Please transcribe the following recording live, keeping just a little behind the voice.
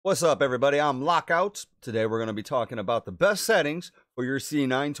What's up, everybody? I'm Lockouts. Today we're going to be talking about the best settings for your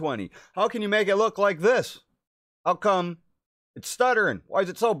C920. How can you make it look like this? How come it's stuttering? Why is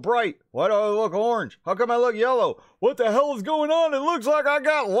it so bright? Why do I look orange? How come I look yellow? What the hell is going on? It looks like I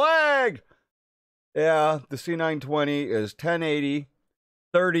got lag. Yeah, the C920 is 1080,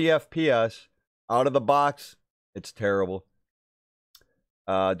 30 FPS. Out of the box, it's terrible.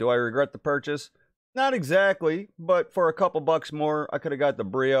 Do I regret the purchase? Not exactly, but for a couple bucks more, I could have got the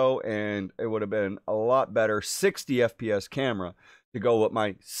Brio, and it would have been a lot better 60 FPS camera to go with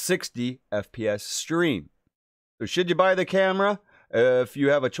my 60 FPS stream. So should you buy the camera? If you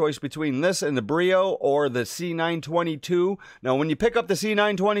have a choice between this and the Brio or the C922, now when you pick up the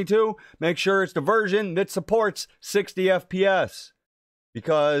C922, make sure it's the version that supports 60 FPS.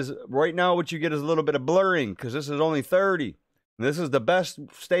 Because right now what you get is a little bit of blurring, because this is only 30. This is the best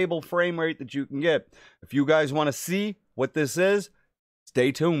stable frame rate that you can get. If you guys want to see what this is,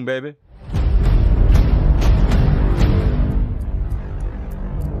 stay tuned, baby.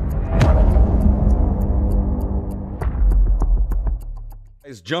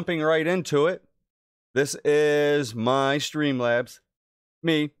 Jumping right into it, this is my Streamlabs,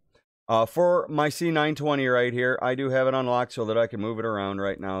 me. For my C920 right here, I do have it unlocked so that I can move it around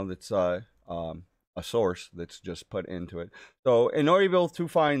right now. That's a source that's just put into it. So in order to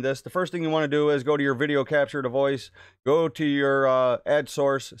find this, the first thing you want to do is go to your video capture device, go to your add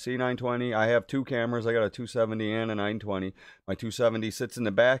source, C920. I have two cameras. I got a 270 and a 920. My 270 sits in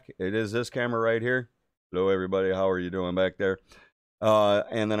the back. It is this camera right here. Hello everybody, how are you doing back there?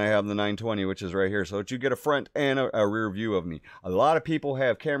 And then I have the 920, which is right here, so that you get a front and a rear view of me. A lot of people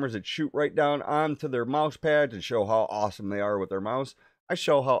have cameras that shoot right down onto their mouse pads and show how awesome they are with their mouse. I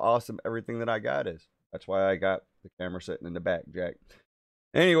show how awesome everything that I got is. That's why I got the camera sitting in the back, Jack.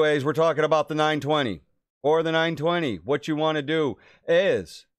 Anyways, we're talking about the 920. For the 920, what you want to do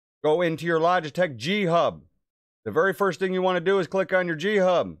is go into your Logitech G Hub. The very first thing you want to do is click on your G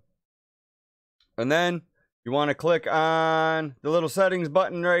Hub. And then you want to click on the little settings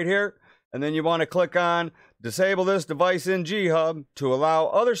button right here. And then you want to click on disable this device in G Hub to allow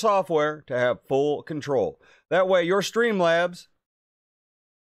other software to have full control. That way your Streamlabs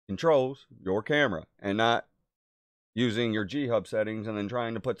controls your camera and not using your G Hub settings and then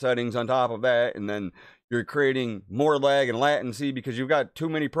trying to put settings on top of that, and then you're creating more lag and latency because you've got too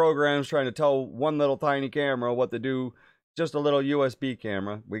many programs trying to tell one little tiny camera what to do. Just a little USB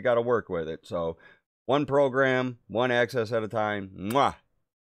camera, we got to work with it. So one program, one access at a time. Mwah.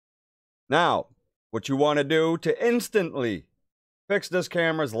 Now what you want to do to instantly fix this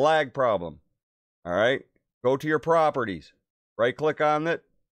camera's lag problem, all right, go to your properties, right click on it,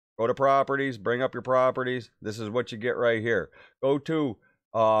 go to properties, bring up your properties. This is what you get right here. Go to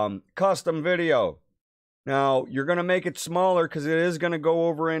custom video. Now you're going to make it smaller because it is going to go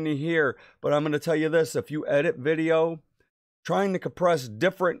over into here, but I'm going to tell you this: if you edit video trying to compress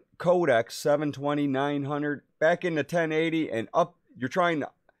different codecs, 720, 900 back into 1080 and up, you're trying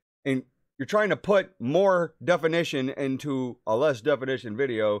to put more definition into a less definition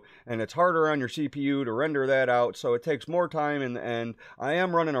video, and it's harder on your CPU to render that out, so it takes more time in the end. I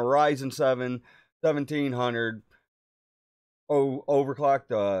am running a Ryzen 7 1700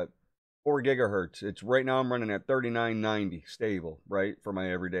 overclocked 4 gigahertz. It's right now I'm running at 3990 stable, right, for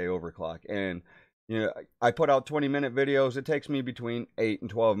my everyday overclock. And you know, I put out 20-minute videos. It takes me between 8 and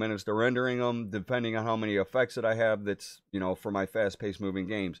 12 minutes to rendering them, depending on how many effects that I have. That's, you know, for my fast-paced moving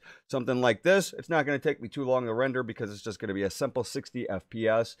games. Something like this, it's not going to take me too long to render because it's just going to be a simple 60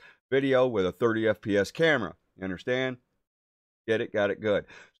 FPS video with a 30 FPS camera. You understand? Get it? Got it? Good.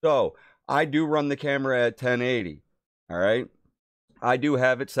 So I do run the camera at 1080. All right. I do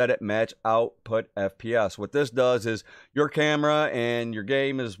have it set at match output FPS. What this does is your camera and your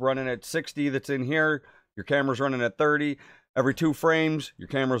game is running at 60 that's in here. Your camera's running at 30. Every 2 frames, your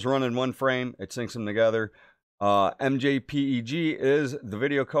camera's running 1 frame. It syncs them together. MJPEG is the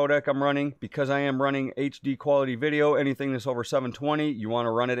video codec I'm running. Because I am running HD quality video, anything that's over 720, you want to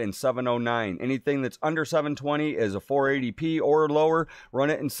run it in 709. Anything that's under 720 is a 480p or lower.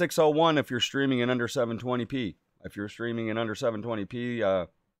 Run it in 601 if you're streaming in under 720p. If you're streaming in under 720p,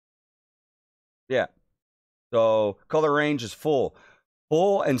 yeah. So color range is full.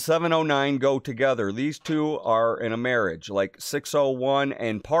 Full and 709 go together. These two are in a marriage. Like 601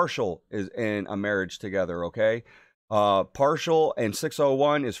 and partial is in a marriage together, okay? Partial and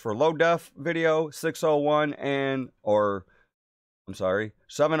 601 is for low def video. 601 and, or, I'm sorry,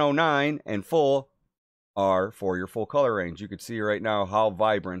 709 and full are for your full color range. You can see right now how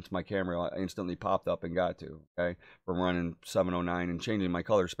vibrant my camera instantly popped up and got to, okay, from running 709 and changing my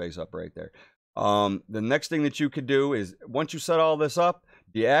color space up right there. The next thing that you could do is, once you set all this up,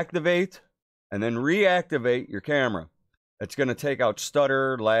 deactivate and then reactivate your camera. It's going to take out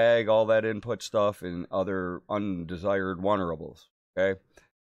stutter, lag, all that input stuff, and other undesired vulnerables. Okay.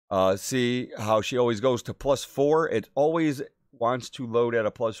 See how she always goes to +4? It always wants to load at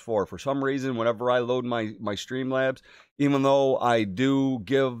a +4. For some reason, whenever I load my Streamlabs, even though I do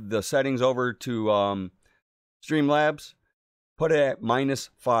give the settings over to Streamlabs, put it at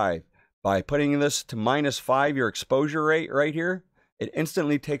 -5. By putting this to -5, your exposure rate right here, it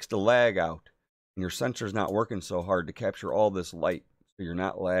instantly takes the lag out. And your sensor's not working so hard to capture all this light, so you're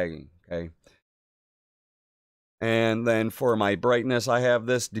not lagging, okay? And then for my brightness, I have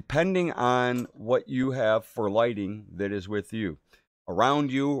this depending on what you have for lighting that is with you,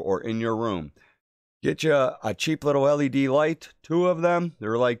 around you or in your room. Get you a cheap little LED light, 2 of them.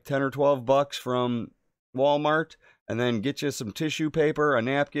 They're like 10 or 12 bucks from Walmart. And then get you some tissue paper, a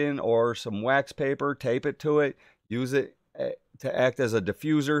napkin, or some wax paper, tape it to it, use it to act as a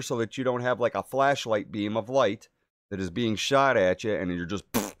diffuser so that you don't have like a flashlight beam of light that is being shot at you and you're just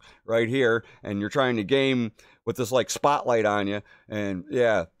right here and you're trying to game with this like spotlight on you. And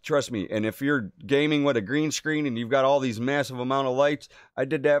yeah, trust me, and if you're gaming with a green screen and you've got all these massive amount of lights, I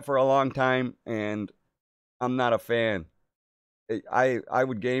did that for a long time and I'm not a fan. I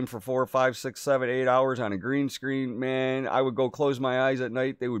would game for 4, 5, 6, 7, 8 hours on a green screen. Man, I would go close my eyes at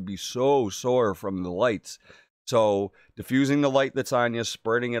night. They would be so sore from the lights. So diffusing the light that's on you,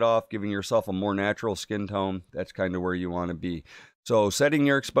 spreading it off, giving yourself a more natural skin tone, that's kind of where you want to be. So setting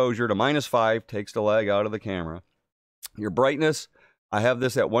your exposure to -5 takes the lag out of the camera. Your brightness, I have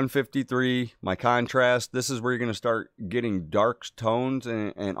this at 153. My contrast, this is where you're going to start getting dark tones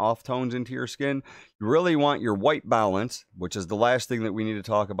and off tones into your skin. You really want your white balance, which is the last thing that we need to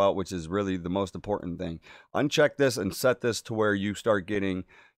talk about, which is really the most important thing. Uncheck this and set this to where you start getting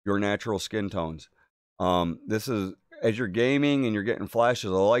your natural skin tones. This is, as you're gaming and you're getting flashes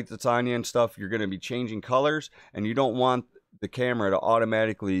of light that's on you and stuff, you're going to be changing colors, and you don't want the camera to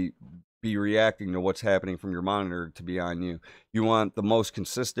automatically be reacting to what's happening from your monitor to be on you. You want the most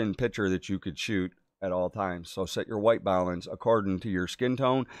consistent picture that you could shoot at all times. So set your white balance according to your skin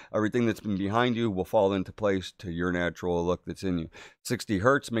tone. Everything that's been behind you will fall into place to your natural look that's in you. 60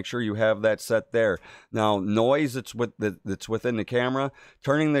 hertz, make sure you have that set there. Now, noise that's within the camera,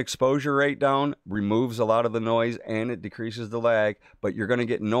 turning the exposure rate down removes a lot of the noise and it decreases the lag, but you're going to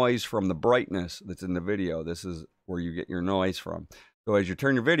get noise from the brightness that's in the video. This is where you get your noise from. So as you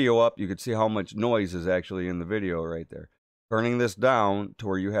turn your video up, you can see how much noise is actually in the video right there. Turning this down to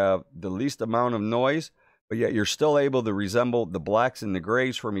where you have the least amount of noise, but yet you're still able to resemble the blacks and the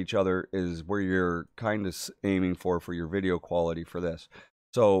grays from each other is where you're kind of aiming for your video quality for this.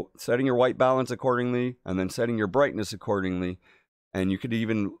 So setting your white balance accordingly and then setting your brightness accordingly. And you could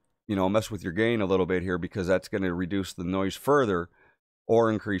even, mess with your gain a little bit here because that's going to reduce the noise further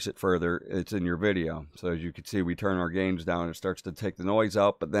or increase it further. It's in your video. So as you can see, we turn our gains down, it starts to take the noise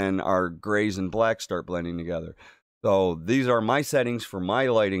out, but then our grays and blacks start blending together. So these are my settings for my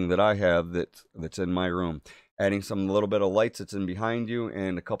lighting that I have that's in my room. Adding some little bit of lights that's in behind you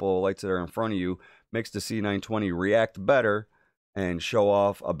and a couple of lights that are in front of you makes the C920 react better and show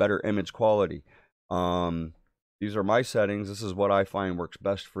off a better image quality. These are my settings. This is what I find works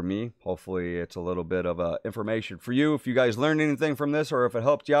best for me. Hopefully it's a little bit of information for you. If you guys learned anything from this or if it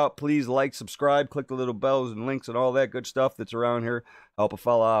helped you out, please like, subscribe, click the little bells and links and all that good stuff that's around here. Help a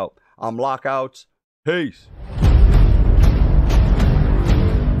fella out. I'm Lockouts. Peace.